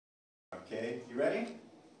Okay, you ready?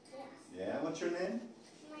 Yes. Yeah, what's your name?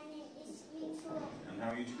 My name is Minh. And how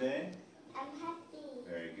are you today? I'm happy.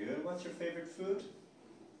 Very good. What's your favorite food?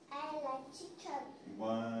 I like chicken.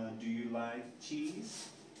 Do you like cheese?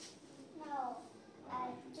 No, I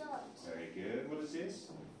don't. Very good. What is this?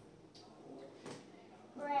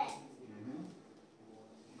 Bread,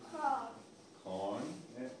 corn, Corn.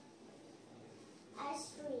 Yeah. ice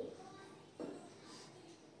cream,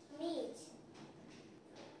 meat,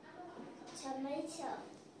 tomato,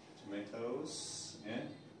 Tomatoes. Yeah.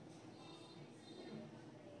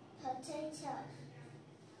 potato,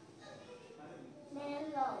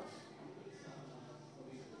 melon,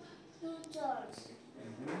 noodles,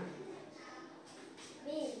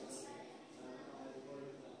 beans,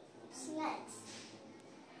 snacks,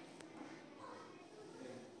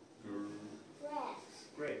 grapes,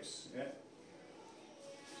 Grapes. Yeah.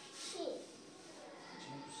 cheese,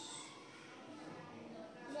 Chips.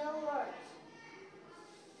 yogurt,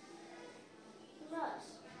 nuts,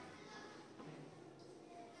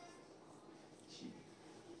 cheese.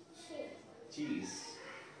 Cheese.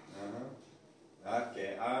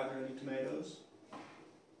 Okay. Are there any tomatoes?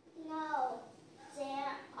 No,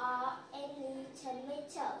 there are any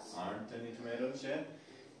tomatoes. Aren't any tomatoes yet?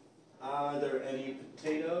 Are there any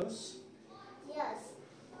potatoes? Yes,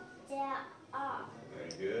 there are.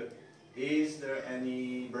 Very good. Is there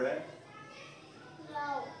any bread?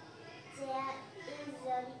 No, there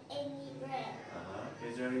isn't any bread.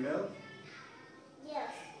 Is there any milk?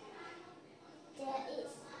 Yes, there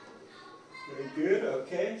is. Very good.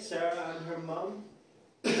 Okay. Sarah and her mom.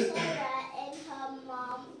 Sarah and her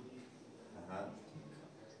mom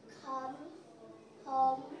come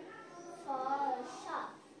home for a shop.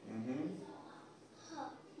 Her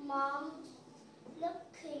mom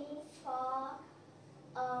looking for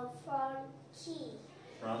a front key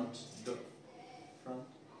Front for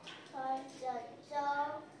the door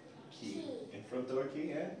key. In front door key,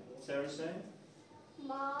 yeah? Sarah saying?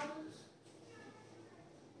 Mom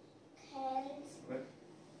can't. What?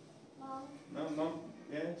 Mom. No, mom.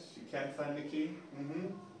 Yes, you can't find the key.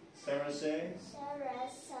 Sarah saying? Sarah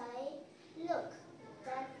say, look,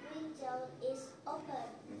 that window is open.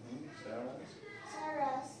 Sarah.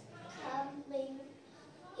 Sarah's coming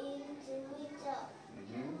in the window.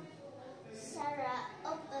 Sarah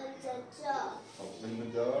opened the door. Open the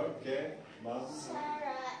door, okay. Mom.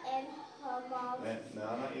 Sarah and her mom. No,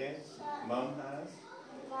 not yet. Mom has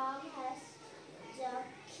Mom has the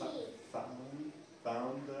key. found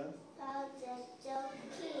the. Found the door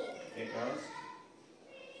key. It was.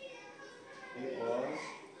 He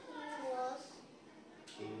was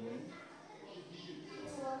In.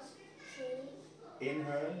 key In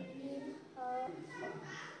her in her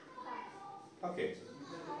pocket. pocket.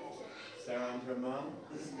 Sarah and her mom.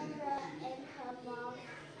 Sarah and her mom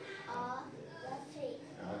are laughing.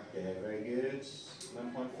 Okay, very good.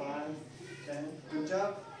 1.5, 10. Good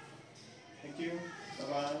job. Thank you.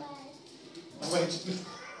 Bye-bye. Bye. Oh, wait.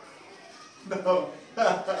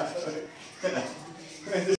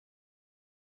 No.